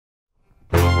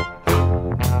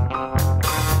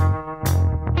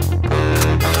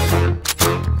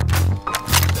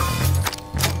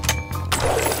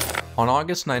On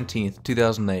August 19th,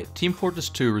 2008, Team Fortress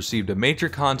 2 received a major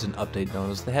content update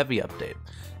known as the Heavy Update.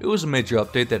 It was a major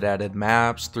update that added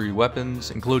maps, 3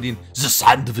 weapons, including the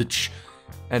Sandwich,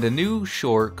 and a new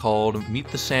short called Meet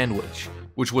the Sandwich,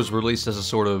 which was released as a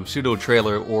sort of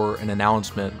pseudo-trailer or an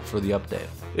announcement for the update.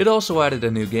 It also added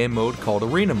a new game mode called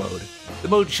Arena Mode. The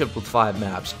mode shipped with 5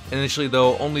 maps. Initially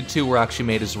though, only 2 were actually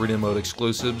made as Arena Mode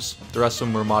exclusives, the rest of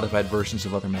them were modified versions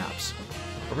of other maps.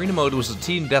 Arena Mode was a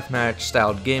team deathmatch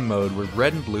styled game mode where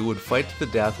red and blue would fight to the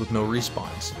death with no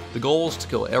respawns. The goal was to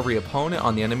kill every opponent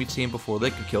on the enemy team before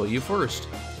they could kill you first.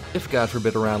 If God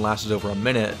forbid a round lasted over a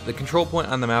minute, the control point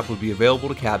on the map would be available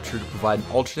to capture to provide an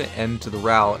alternate end to the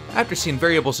route. After seeing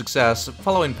variable success,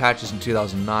 following patches in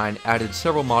 2009 added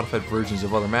several modified versions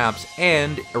of other maps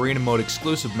and Arena Mode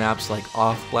exclusive maps like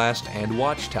Off Blast and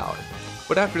Watchtower.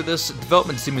 But after this,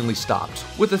 development seemingly stopped,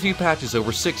 with a few patches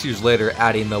over 6 years later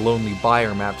adding the Lonely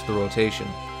Buyer map to the rotation.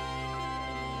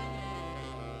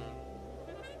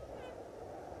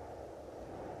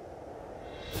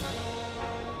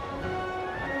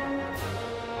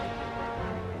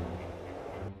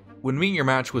 When Meet Your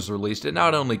Match was released, it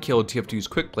not only killed TF2's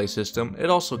quick play system, it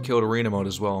also killed Arena Mode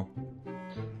as well.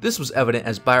 This was evident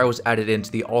as Buyer was added into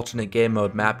the alternate game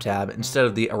mode map tab instead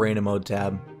of the Arena Mode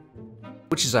tab.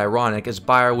 Which is ironic, as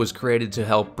Buyer was created to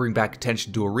help bring back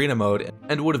attention to Arena Mode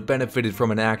and would have benefited from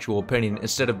an actual opinion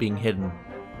instead of being hidden.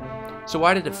 So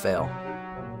why did it fail?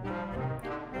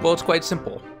 Well, it's quite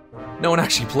simple. No one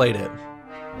actually played it.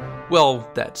 Well,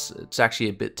 it's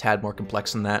actually a tad more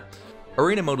complex than that.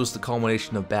 Arena Mode was the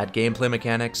culmination of bad gameplay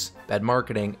mechanics, bad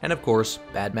marketing, and of course,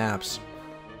 bad maps.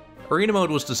 Arena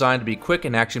Mode was designed to be quick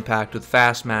and action-packed with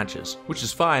fast matches, which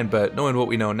is fine, but knowing what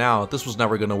we know now, this was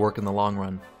never going to work in the long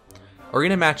run.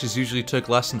 Arena matches usually took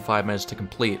less than 5 minutes to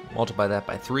complete, multiply that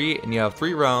by 3, and you have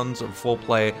 3 rounds of full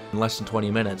play in less than 20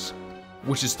 minutes,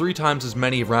 which is 3 times as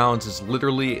many rounds as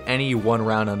literally any one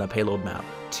round on a payload map.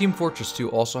 Team Fortress 2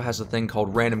 also has a thing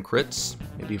called random crits,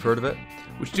 maybe you've heard of it,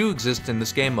 which do exist in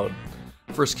this game mode.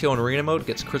 First kill in Arena Mode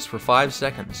gets crits for 5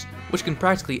 seconds, which can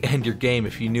practically end your game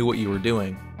if you knew what you were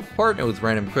doing. Partnered with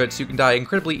random crits, you can die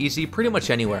incredibly easy pretty much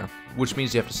anywhere, which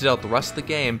means you have to sit out the rest of the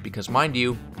game because, mind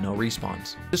you, no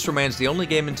respawns. This remains the only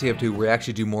game in TF2 where you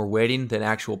actually do more waiting than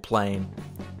actual playing.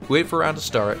 You wait for a round to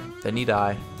start, then you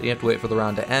die, then you have to wait for the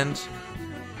round to end,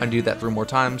 and do that 3 more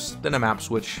times, then a map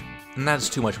switch, and that is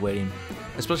too much waiting.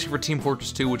 Especially for Team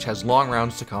Fortress 2, which has long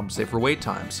rounds to compensate for wait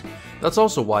times. That's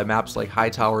also why maps like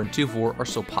Hightower and 2-4 are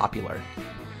so popular.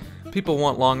 People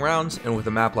want long rounds, and with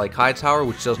a map like Hightower,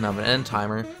 which doesn't have an end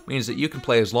timer, means that you can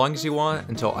play as long as you want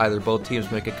until either both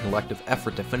teams make a collective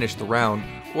effort to finish the round,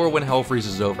 or when hell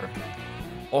freezes over.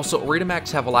 Also, arena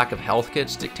maps have a lack of health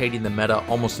kits dictating the meta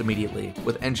almost immediately,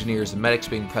 with engineers and medics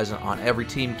being present on every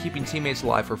team, keeping teammates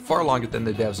alive for far longer than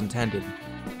the devs intended.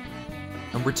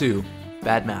 Number 2.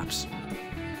 Bad maps.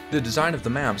 The design of the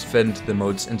maps fed into the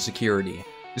mode's insecurity.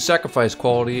 You sacrifice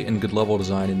quality and good level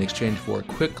design in exchange for a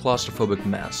quick claustrophobic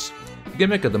mess. The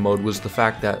gimmick of the mode was the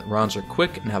fact that rounds are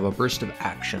quick and have a burst of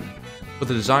action, but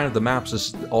the design of the maps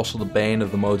is also the bane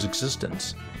of the mode's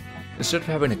existence. Instead of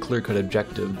having a clear-cut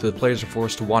objective, the players are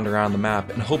forced to wander around the map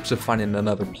in hopes of finding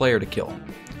another player to kill,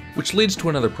 which leads to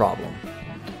another problem.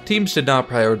 Teams did not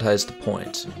prioritize the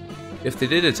point. If they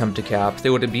did attempt to cap, they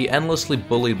would be endlessly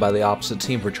bullied by the opposite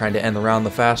team for trying to end the round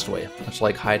the fast way, much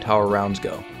like Hightower rounds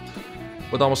go.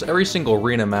 With almost every single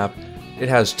arena map, it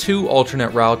has 2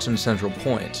 alternate routes and central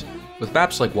point, with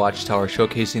maps like Watchtower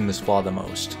showcasing this flaw the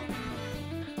most.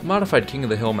 The modified King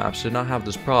of the Hill maps did not have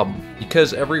this problem,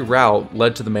 because every route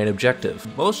led to the main objective.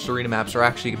 Most arena maps are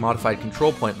actually modified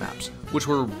control point maps, which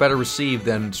were better received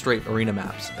than straight arena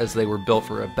maps, as they were built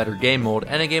for a better game mode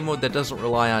and a game mode that doesn't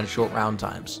rely on short round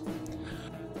times.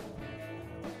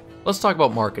 Let's talk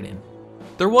about marketing.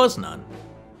 There was none.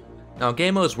 Now,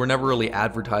 game modes were never really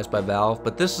advertised by Valve,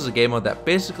 but this is a game mode that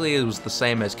basically was the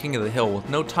same as King of the Hill with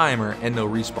no timer and no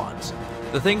respawns.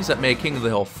 The things that made King of the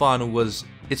Hill fun was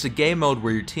it's a game mode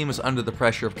where your team is under the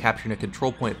pressure of capturing a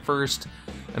control point first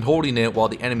and holding it while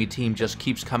the enemy team just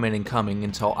keeps coming and coming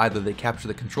until either they capture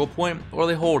the control point or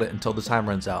they hold it until the time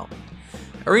runs out.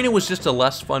 Arena was just a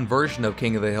less fun version of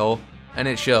King of the Hill, and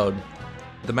it showed.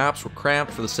 The maps were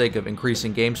cramped for the sake of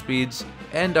increasing game speeds,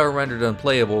 and are rendered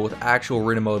unplayable with actual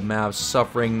arena mode maps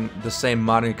suffering the same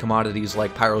modern commodities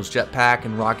like Pyro's jetpack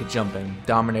and rocket jumping,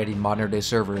 dominating modern day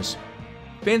servers.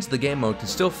 Fans of the game mode can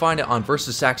still find it on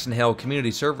Versus Saxon Hail community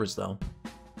servers though.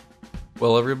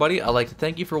 Well everybody, I'd like to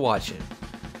thank you for watching.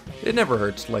 It never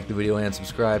hurts to like the video and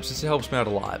subscribe since it helps me out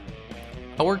a lot.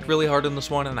 I worked really hard on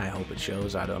this one and I hope it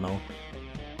shows, I don't know.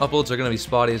 Uploads are going to be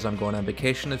spotty as I'm going on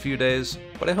vacation in a few days,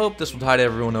 but I hope this will tide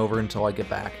everyone over until I get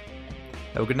back.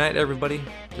 Have a good night, everybody.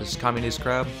 This is Communist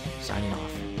Crab, signing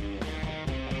off.